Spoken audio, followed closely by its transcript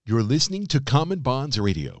You're listening to Common Bonds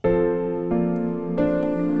Radio.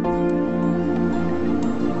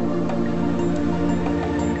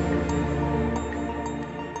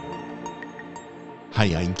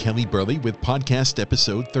 Hi, I'm Kelly Burley with podcast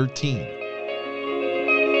episode 13.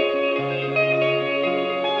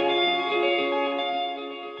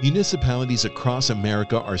 Municipalities across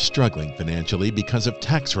America are struggling financially because of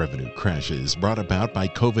tax revenue crashes brought about by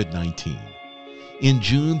COVID-19. In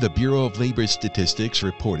June, the Bureau of Labor Statistics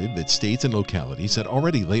reported that states and localities had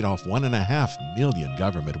already laid off 1.5 million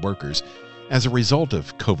government workers as a result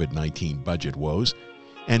of COVID-19 budget woes,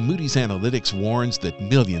 and Moody's Analytics warns that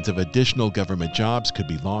millions of additional government jobs could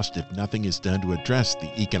be lost if nothing is done to address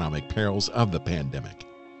the economic perils of the pandemic.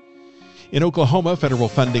 In Oklahoma, federal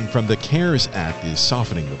funding from the CARES Act is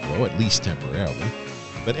softening the blow, at least temporarily.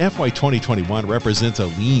 But FY 2021 represents a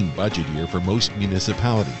lean budget year for most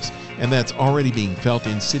municipalities, and that's already being felt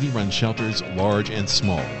in city-run shelters, large and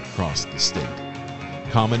small, across the state.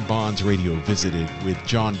 Common Bonds Radio visited with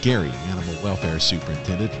John Gary, Animal Welfare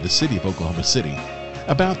Superintendent of the City of Oklahoma City,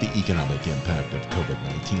 about the economic impact of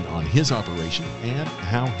COVID-19 on his operation and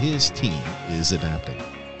how his team is adapting.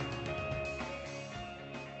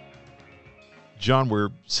 John,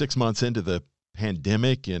 we're 6 months into the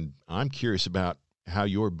pandemic, and I'm curious about how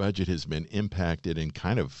your budget has been impacted and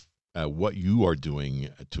kind of what you are doing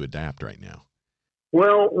to adapt right now.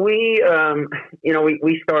 Well, we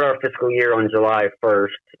start our fiscal year on July 1st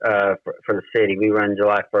for the city. We run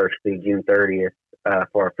July 1st through June 30th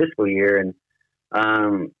for our fiscal year, and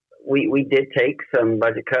we did take some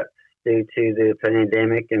budget cuts due to the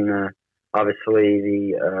pandemic and obviously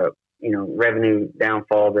the revenue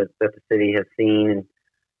downfall that the city has seen.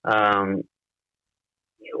 And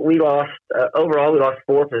we lost overall. We lost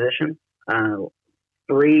 4 positions.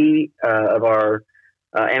 3 of our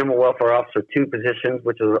animal welfare officer, 2 positions,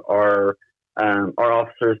 which are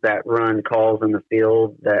officers that run calls in the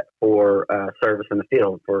field that for service in the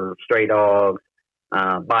field for stray dogs,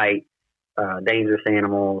 bites, dangerous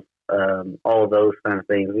animals, all of those kind of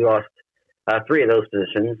things. We lost 3 of those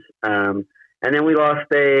positions. And then we lost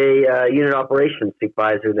a unit operations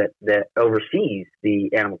supervisor that oversees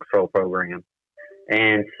the animal control program.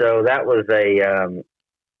 And so that was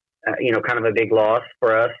kind of a big loss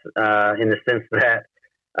for us in the sense that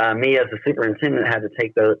me as the superintendent had to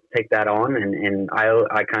take that on, and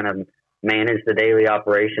I kind of manage the daily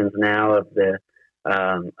operations now of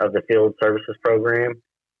the field services program,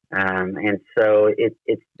 and so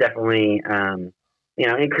it's definitely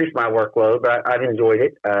increased my workload, but I've enjoyed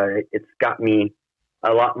it. It's got me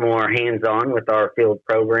a lot more hands-on with our field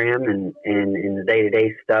program and the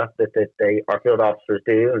day-to-day stuff that our field officers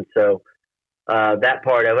do. And so that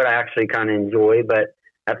part of it I actually kind of enjoy, but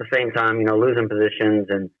at the same time, losing positions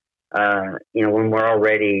and, when we're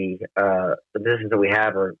already, the positions that we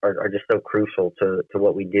have are just so crucial to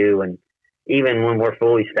what we do. And even when we're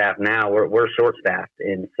fully staffed now, we're short-staffed.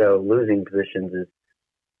 And so losing positions is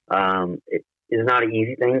not an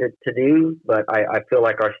easy thing to do, but I feel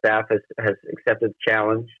like our staff has accepted the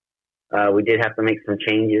challenge. We did have to make some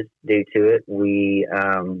changes due to it.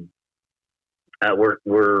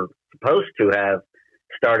 We're supposed to have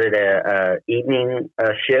started a evening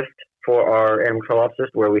shift for our animal control officers,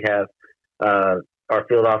 where we have our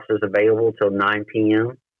field officers available till 9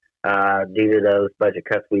 p.m. Due to those budget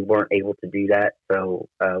cuts, we weren't able to do that, so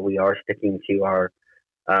we are sticking to our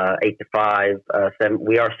 8 to 5, 7.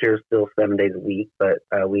 We are still 7 days a week, but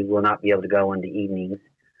we will not be able to go into evenings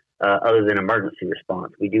other than emergency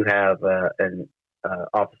response. We do have an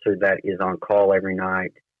officer that is on call every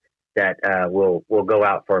night that will go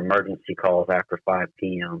out for emergency calls after 5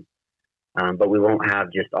 p.m. But we won't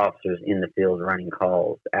have just officers in the field running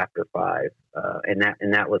calls after 5,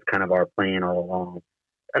 and that was kind of our plan all along.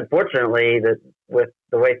 Unfortunately, with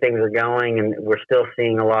the way things are going, and we're still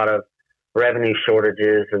seeing a lot of revenue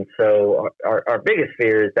shortages, and so our biggest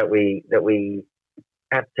fear is that we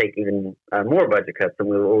have to take even more budget cuts than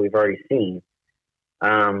we've already seen.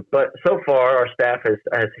 But so far, our staff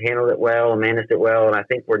has handled it well and managed it well, and I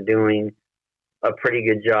think we're doing a pretty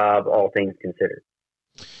good job, all things considered.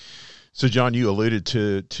 So, John, you alluded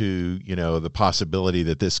to the possibility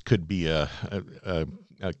that this could be a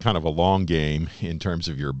kind of a long game in terms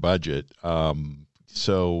of your budget.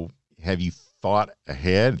 So, have you thought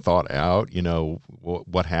out,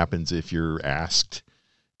 what happens if you're asked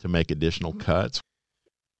to make additional cuts?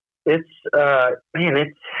 That's a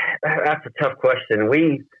tough question.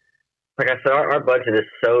 Like I said, our budget is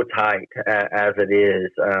so tight as it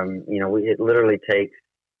is. It literally takes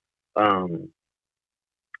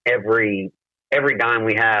every dime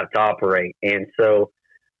we have to operate, and so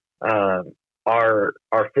our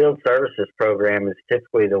field services program is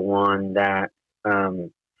typically the one that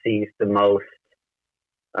sees the most.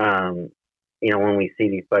 Um, when we see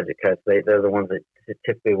these budget cuts, they're the ones that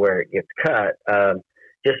typically where it gets cut.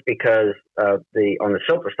 Just because on the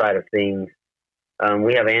shelter side of things,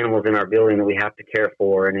 we have animals in our building that we have to care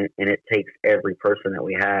for, and it takes every person that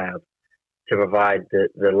we have to provide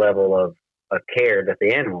the level of care that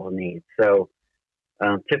the animals need. So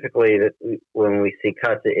typically, when we see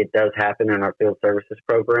cuts, it does happen in our field services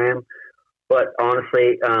program. But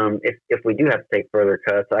honestly, if we do have to take further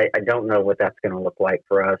cuts, I don't know what that's going to look like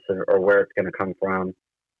for us or where it's going to come from.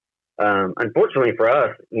 Unfortunately for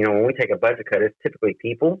us, when we take a budget cut, it's typically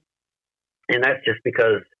people, and that's just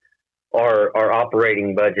because our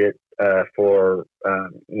operating budget for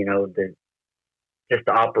just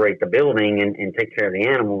to operate the building and take care of the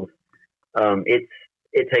animals,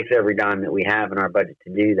 it takes every dime that we have in our budget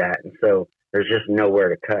to do that, and so there's just nowhere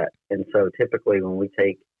to cut. And so typically when we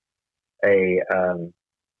take a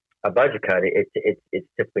budget cut, it's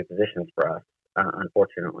typically positions for us.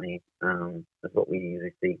 Unfortunately, that's what we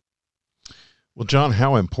usually see. Well, John,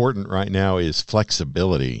 how important right now is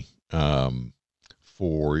flexibility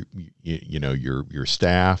for your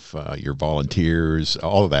staff, your volunteers,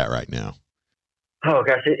 all of that right now? Oh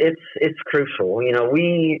gosh, it's crucial.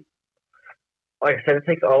 Like I said, it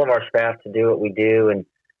takes all of our staff to do what we do, and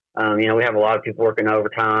we have a lot of people working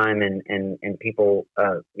overtime and people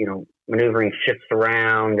maneuvering shifts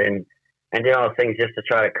around and doing all those things just to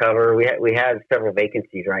try to cover. We have several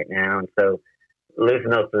vacancies right now, and so losing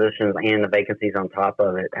those positions and the vacancies on top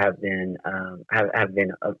of it have been a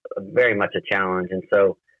very much a challenge. And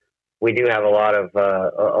so we do have a lot of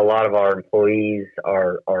our employees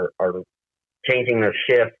are changing their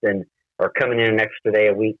shift and are coming in an extra day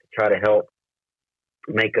a week to try to help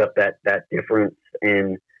make up that difference.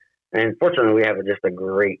 And fortunately, we have just a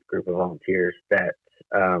great group of volunteers that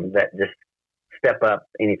just step up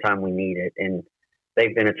anytime we need it, and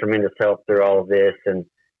they've been a tremendous help through all of this. And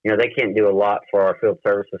they can't do a lot for our field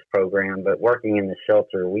services program, but working in the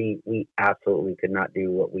shelter, we absolutely could not do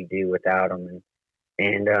what we do without them.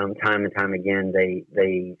 And time and time again,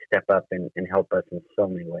 they step up and help us in so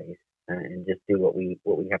many ways, and just do what we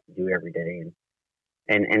have to do every day.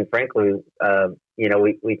 And frankly,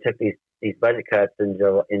 we took these budget cuts in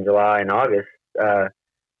July and August,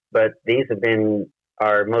 but these have been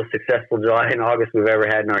our most successful July and August we've ever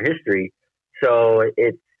had in our history. So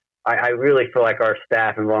I really feel like our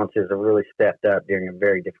staff and volunteers have really stepped up during a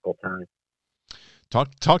very difficult time.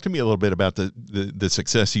 Talk to me a little bit about the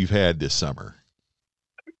success you've had this summer.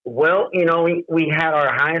 Well, we had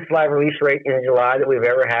our highest live release rate in July that we've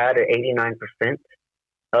ever had at 89%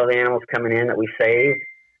 of the animals coming in that we saved.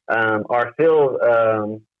 Our field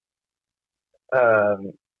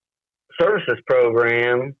services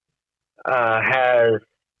program has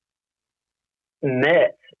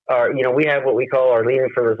met we have what we call our leading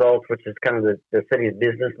for results, which is kind of the city's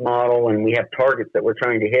business model, and we have targets that we're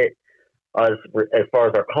trying to hit as far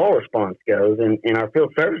as our call response goes. And in our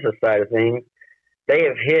field services side of things, they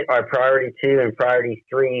have hit our priority 2 and priority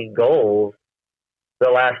 3 goals the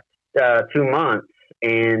last 2 months,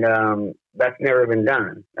 and that's never been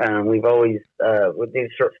done. We've always, with these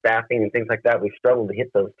short staffing and things like that, we've struggled to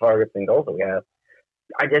hit those targets and goals that we have.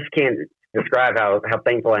 I just can't describe how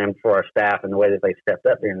thankful I am for our staff and the way that they've stepped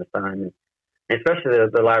up during this time, and especially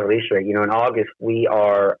the live release rate. In August, we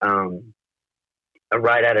are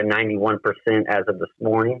right at a 91% as of this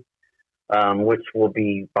morning, which will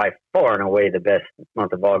be by far and away the best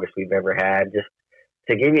month of August we've ever had. Just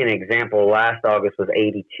to give you an example, last August was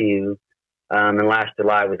 82, and last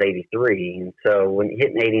July was 83. And so when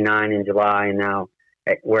hitting 89 in July, and now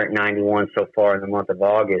we're at 91 so far in the month of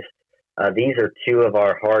August, these are 2 of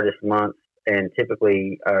our hardest months, and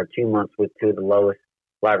typically 2 months with 2 of the lowest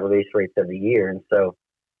live release rates of the year. And so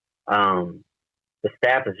the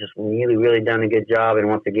staff has just really, really done a good job. And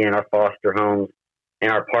once again, our foster homes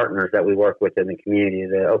and our partners that we work with in the community,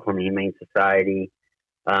 the Oklahoma Humane Society,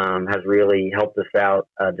 has really helped us out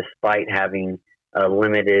despite having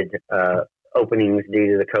limited openings due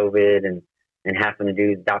to the COVID and having to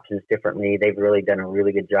do adoptions differently. They've really done a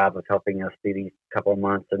really good job of helping us through these couple of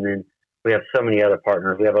months. And then we have so many other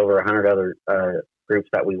partners. We have over 100 other groups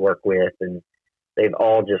that we work with, and they've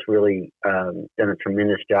all just really done a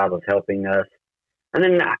tremendous job of helping us. And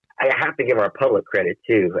then I have to give our public credit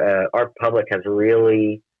too. Our public has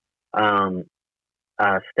really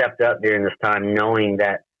stepped up during this time, knowing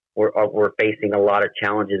that we're facing a lot of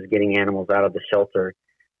challenges getting animals out of the shelter,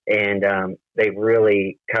 and they've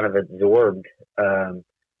really kind of absorbed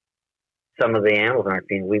some of the animals in our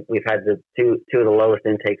community. We've had the two of the lowest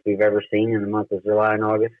intakes we've ever seen in the month of July and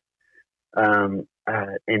August,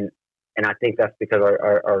 And I think that's because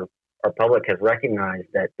our public has recognized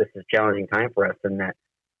that this is a challenging time for us, and that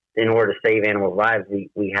in order to save animals' lives,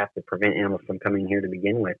 we have to prevent animals from coming here to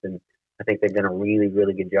begin with. And I think they've done a really,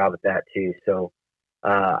 really good job at that too. So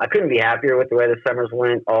I couldn't be happier with the way the summers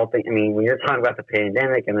went. When you're talking about the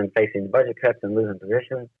pandemic and then facing the budget cuts and losing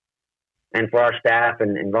positions, and for our staff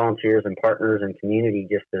and volunteers and partners and community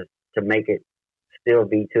just to make it still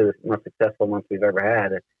be two of the most successful months we've ever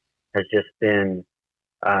had has just been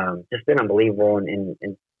unbelievable and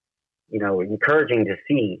encouraging to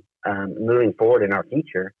see moving forward in our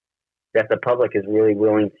future, that the public is really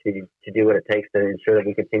willing to do what it takes to ensure that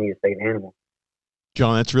we continue to save animals.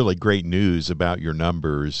 John, that's really great news about your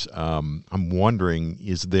numbers. I'm wondering,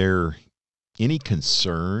 is there any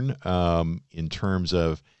concern in terms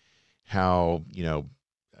of how,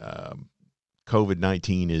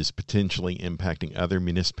 COVID-19 is potentially impacting other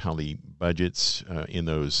municipality budgets in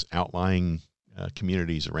those outlying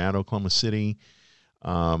communities around Oklahoma City,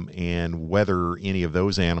 and whether any of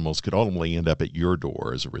those animals could ultimately end up at your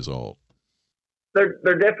door as a result? There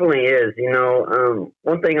definitely is.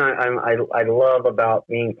 One thing I love about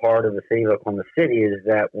being part of the city of Oklahoma City is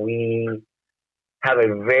that we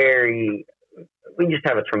just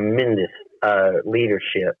have a tremendous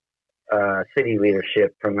leadership, city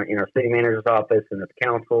leadership from our city manager's office and the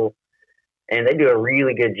council, and they do a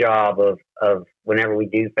really good job of whenever we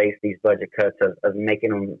do face these budget cuts of making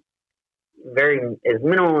them as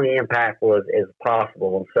minimally impactful as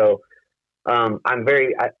possible. And so I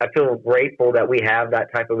feel grateful that we have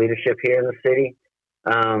that type of leadership here in the city.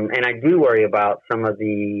 And I do worry about some of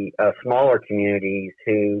the smaller communities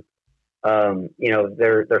who,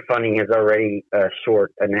 their funding is already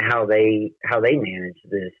short, and how they manage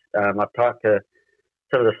this. I've talked to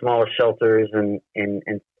some of the smaller shelters, and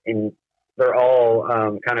they're all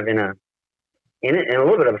kind of in a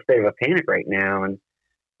little bit of a state of a panic right now. And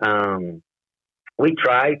we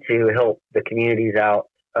try to help the communities out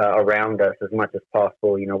around us as much as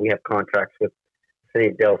possible. We have contracts with the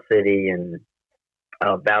city of Del City and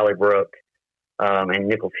Valley Brook and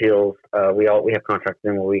Nichols Hills. We have contracts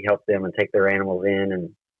with them where we help them and take their animals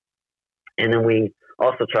in, and then we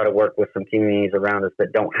also try to work with some communities around us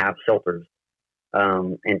that don't have shelters,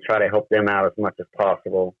 and try to help them out as much as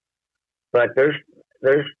possible. But there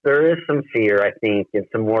is some fear, I think, and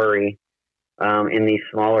some worry in these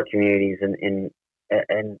smaller communities, and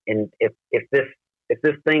if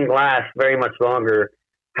this thing lasts very much longer,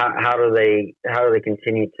 how do they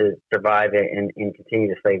continue to survive it and continue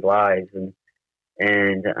to save lives?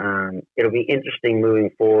 And it'll be interesting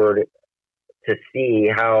moving forward to see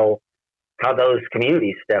how those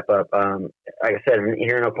communities step up. Like I said,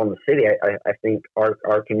 here in Oklahoma City, I think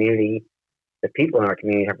our community, the people in our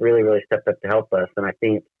community, have really, really stepped up to help us. And I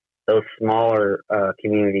think those smaller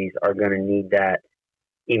communities are going to need that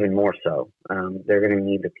even more so. They're going to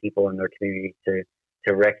need the people in their community to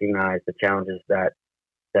recognize the challenges that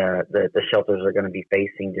the shelters are going to be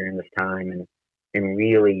facing during this time, and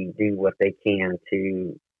really do what they can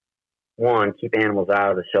to, one, keep animals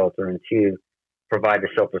out of the shelter, and two, provide the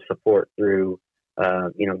shelter support through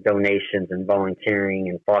donations and volunteering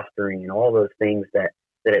and fostering and all those things that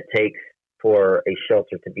it takes for a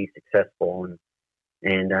shelter to be successful.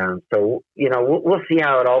 And so we'll see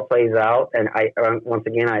how it all plays out. And I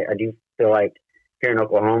do feel like here in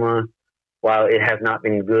Oklahoma, while it has not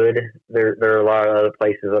been good, there are a lot of other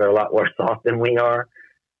places that are a lot worse off than we are.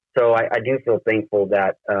 So I do feel thankful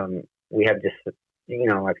that we have just,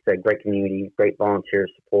 like I said, great community, great volunteer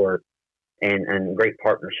support, and great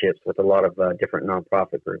partnerships with a lot of different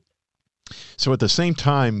nonprofit groups. So at the same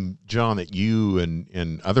time, John, that you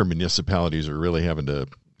and other municipalities are really having to,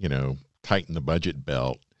 tighten the budget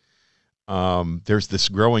belt, there's this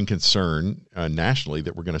growing concern nationally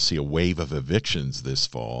that we're going to see a wave of evictions this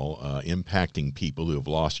fall, impacting people who have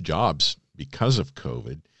lost jobs because of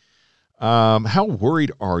COVID. How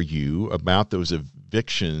worried are you about those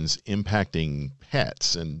evictions impacting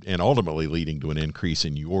pets and ultimately leading to an increase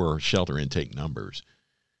in your shelter intake numbers?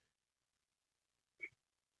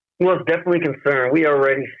 Well, it's definitely a concern. We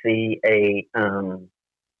already see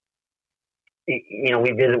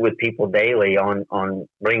we visit with people daily on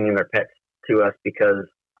bringing their pets to us because,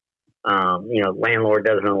 landlord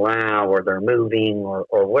doesn't allow, or they're moving, or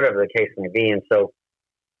whatever the case may be. And so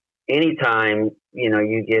anytime,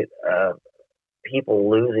 you get people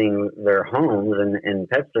losing their homes and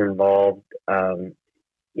pets are involved, a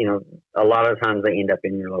lot of times they end up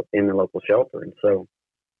in the local shelter. And so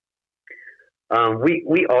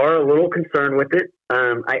we are a little concerned with it.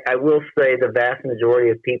 I will say the vast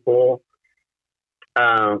majority of people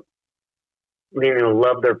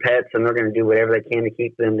love their pets, and they're going to do whatever they can to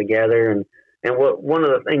keep them together. And one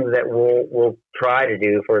of the things that we'll try to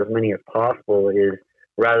do for as many as possible is,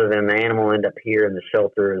 rather than the animal end up here in the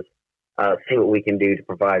shelter, is see what we can do to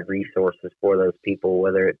provide resources for those people,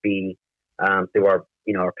 whether it be through our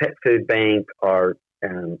pet food bank, our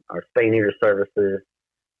spay neuter services,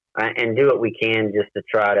 and do what we can just to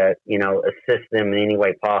try to assist them in any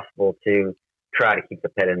way possible to try to keep the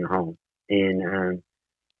pet in the home. And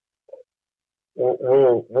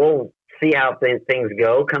we'll see how things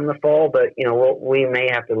go come the fall, but we may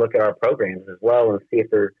have to look at our programs as well and see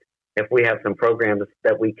if we have some programs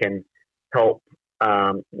that we can help,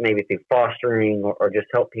 maybe through fostering or just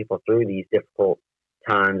help people through these difficult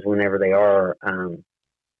times whenever they are,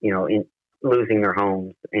 in losing their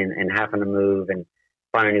homes and having to move and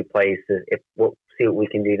find a new place. If we'll see what we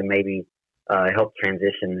can do to maybe help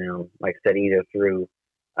transition them, like I said, either through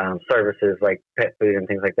services like pet food and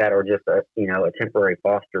things like that, or just a temporary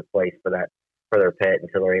foster place for their pet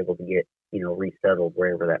until they're able to get resettled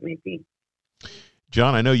wherever that may be.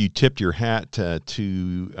 John, I know you tipped your hat to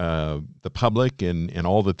the public and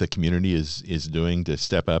all that the community is doing to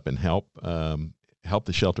step up and help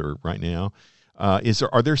the shelter right now.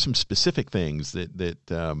 Are there some specific things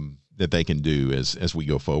that they can do as we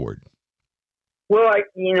go forward? Well,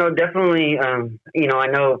 definitely. I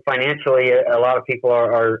know financially a lot of people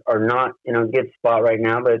are not in a good spot right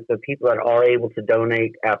now, but the people that are able to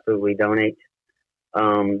donate, absolutely donate.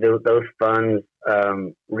 Those funds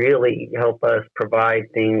really help us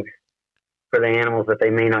provide things for the animals that they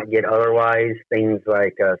may not get otherwise, things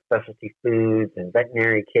like specialty foods and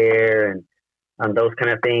veterinary care and those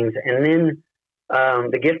kind of things. And then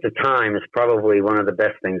the gift of time is probably one of the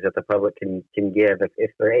best things that the public can give.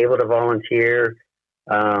 If they're able to volunteer,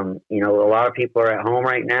 a lot of people are at home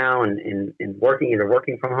right now and either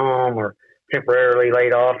working from home or temporarily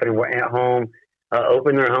laid off and at home,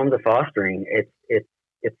 open their home to fostering. It's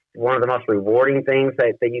one of the most rewarding things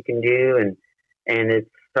that you can do. And it's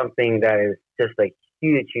something that is just a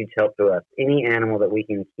huge, huge help to us. Any animal that we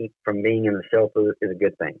can keep from being in the shelter is a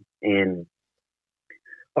good thing. And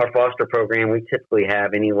our foster program, we typically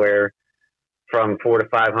have anywhere from 400 to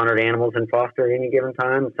 500 animals in foster at any given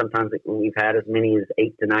time. Sometimes we've had as many as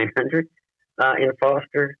 800 to 900 in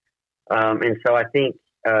foster. And so I think,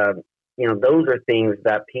 those are things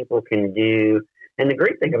that people can do. And the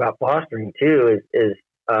great thing about fostering too is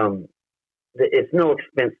it's no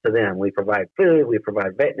expense to them. We provide food, we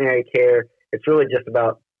provide veterinary care. It's really just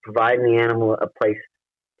about providing the animal a place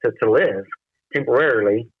to live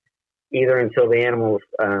temporarily, either until the animal's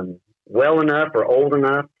well enough or old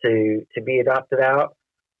enough to be adopted out,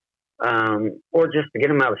 or just to get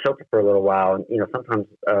them out of the shelter for a little while. And, sometimes,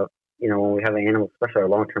 when we have animals, especially our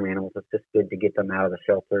long-term animals, it's just good to get them out of the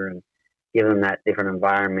shelter and give them that different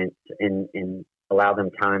environment and allow them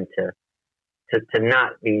time to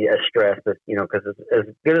not be as stressed as, because as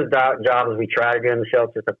good as job as we try to do in the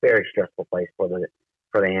shelter, it's a very stressful place for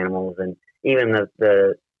the animals. And even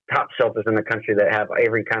the top shelters in the country that have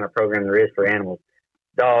every kind of program there is for animals,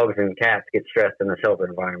 dogs and cats get stressed in the shelter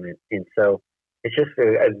environment. And so it's just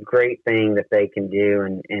a great thing that they can do.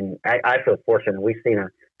 And I feel fortunate. We've seen a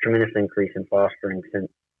tremendous increase in fostering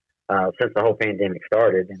since the whole pandemic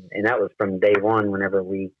started. And that was from day one, whenever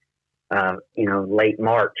we, late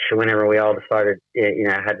March, whenever we all decided,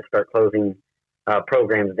 had to start closing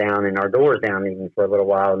programs down and our doors down even for a little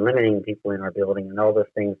while and limiting people in our building and all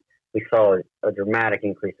those things. We saw a dramatic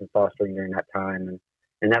increase in fostering during that time.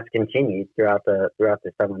 And that's continued throughout the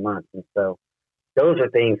summer months. And so those are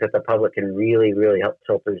things that the public can really, really help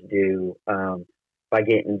shelters do by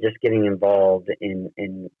getting involved in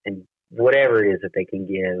whatever it is that they can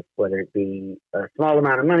give, whether it be a small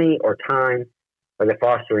amount of money or time. But the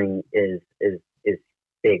fostering is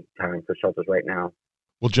big time for shelters right now.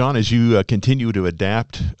 Well, John, as you continue to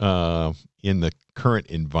adapt in the current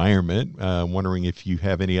environment, wondering if you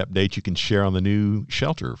have any updates you can share on the new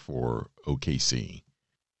shelter for OKC.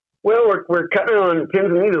 Well, we're cutting on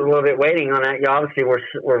pins and needles a little bit, waiting on that. Obviously,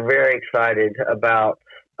 we're very excited about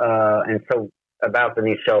the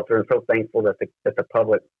new shelter, and so thankful that the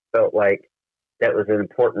public felt like that was an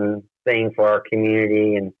important thing for our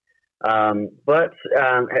community. And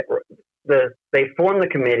they formed the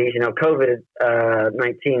committees.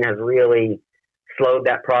 COVID-19 has really slowed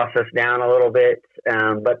that process down a little bit,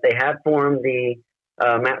 but they have formed the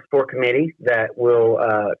MAP 4 committee that will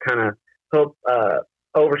kind of help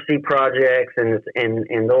oversee projects, and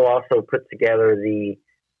they'll also put together the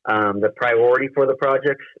priority for the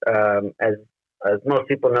projects. As most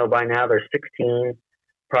people know by now, there's 16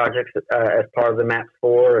 projects as part of the MAP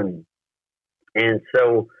 4, and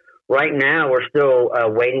so right now, we're still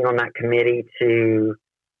waiting on that committee to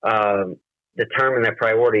determine the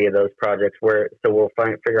priority of those projects. So we'll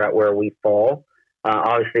figure out where we fall.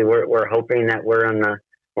 Obviously, we're hoping that we're on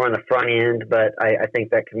the front end, but I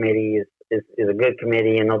think that committee is a good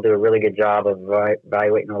committee, and they'll do a really good job of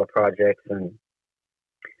evaluating all the projects and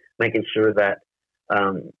making sure that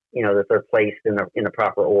that they're placed in the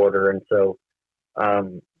proper order. And so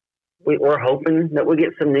we're hoping that we get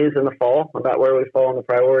some news in the fall about where we fall in the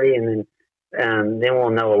priority, and then we'll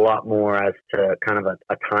know a lot more as to kind of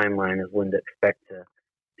a timeline of when to expect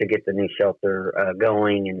to get the new shelter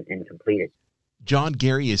going and completed. John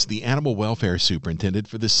Gary is the Animal Welfare Superintendent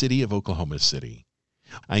for the City of Oklahoma City.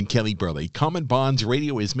 I'm Kelly Burley. Common Bonds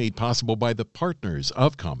Radio is made possible by the partners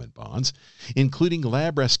of Common Bonds, including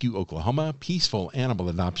Lab Rescue Oklahoma, Peaceful Animal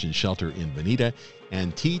Adoption Shelter in Bonita,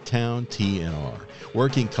 and T-Town TNR,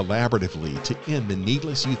 working collaboratively to end the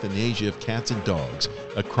needless euthanasia of cats and dogs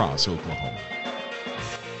across Oklahoma.